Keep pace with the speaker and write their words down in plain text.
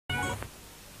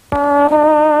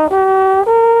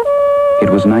It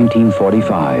was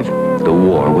 1945. The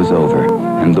war was over,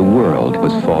 and the world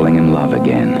was falling in love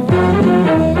again.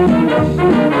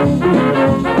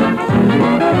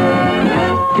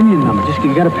 Give me a number. Just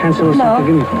you got a pencil or something?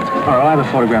 Give me. All right, I have a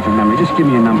photographic memory. Just give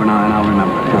me a number now, and I'll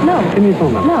remember. No. Give me a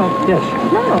phone number. No. Yes.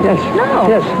 No. Yes. No.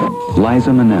 Yes.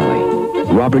 Liza Minnelli,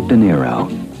 Robert De Niro,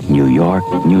 New York,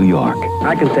 New York.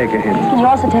 I can take a hint. Can you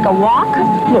also take a walk?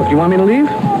 Look, you want me to leave?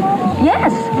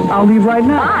 Yes. I'll leave right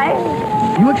now. Bye.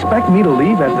 You expect me to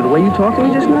leave after the way you talked to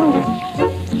me just now?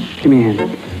 Give me a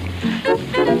hand.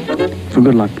 For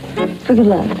good luck. For good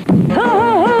luck.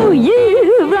 Oh,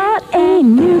 you brought a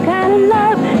new kind of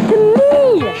love to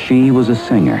me. She was a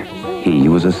singer. He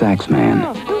was a sax man.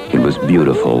 It was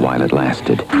beautiful while it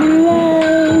lasted.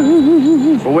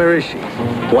 Well, where is she?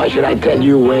 Why should I tell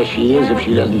you where she is if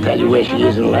she doesn't tell you where she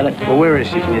is in the letter? Well, where is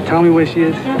she? Can you tell me where she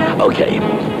is? Okay,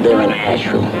 they're in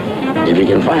Asheville. If you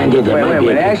can find it, there might be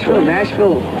Wait, Asheville?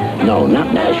 Nashville? No,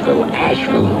 not Nashville,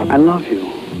 Asheville. I love you.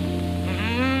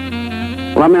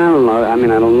 Well, I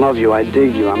don't love you. I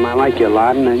dig you. I like you a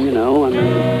lot, and then,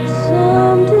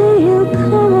 Someday you'll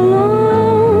come along,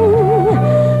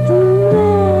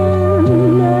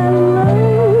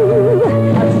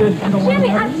 Jimmy,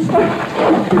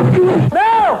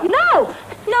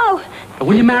 No!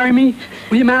 Will you marry me?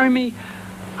 Will you marry me?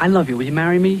 I love you. Will you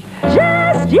marry me?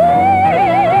 Just you,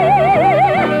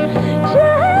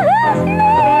 just me.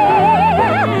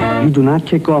 You do not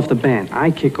kick off the band.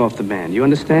 I kick off the band. You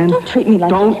understand? Don't treat me like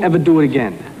Don't that. ever do it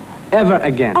again. Ever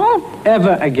again. Oh.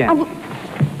 Ever again.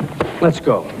 Let's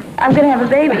go. I'm gonna have a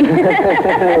baby.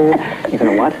 You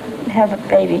gonna what? Have a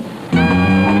baby.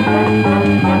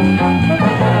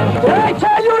 Did I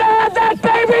tell you to have that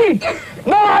baby?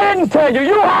 No, I didn't tell you.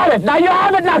 You had it. Now you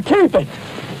have it. Now keep it.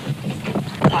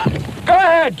 Go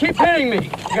ahead. Keep hitting me.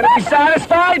 You gonna be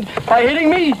satisfied by hitting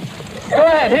me? Go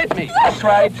ahead. Hit me. That's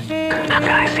right. How can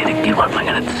I say to you? What am I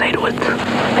going to say to it?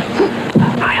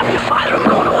 I am your father. I'm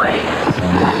going away.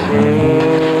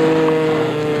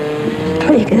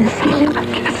 What are you gonna say? I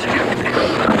can't say anything.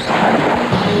 I'm sorry.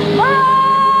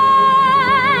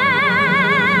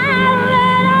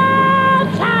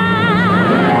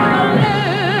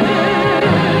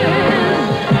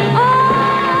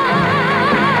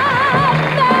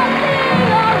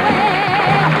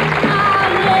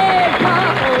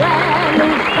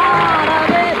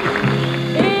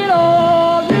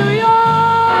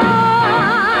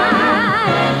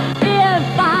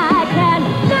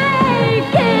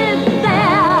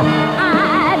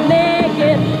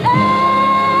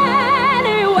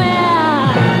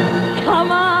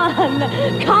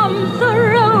 Come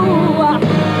through,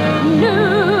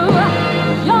 New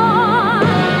York,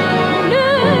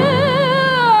 New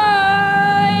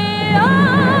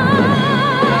York.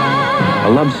 A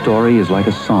love story is like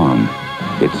a song.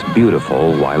 It's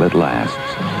beautiful while it lasts.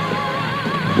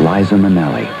 Liza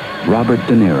Minnelli, Robert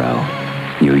De Niro,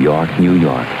 New York, New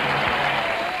York.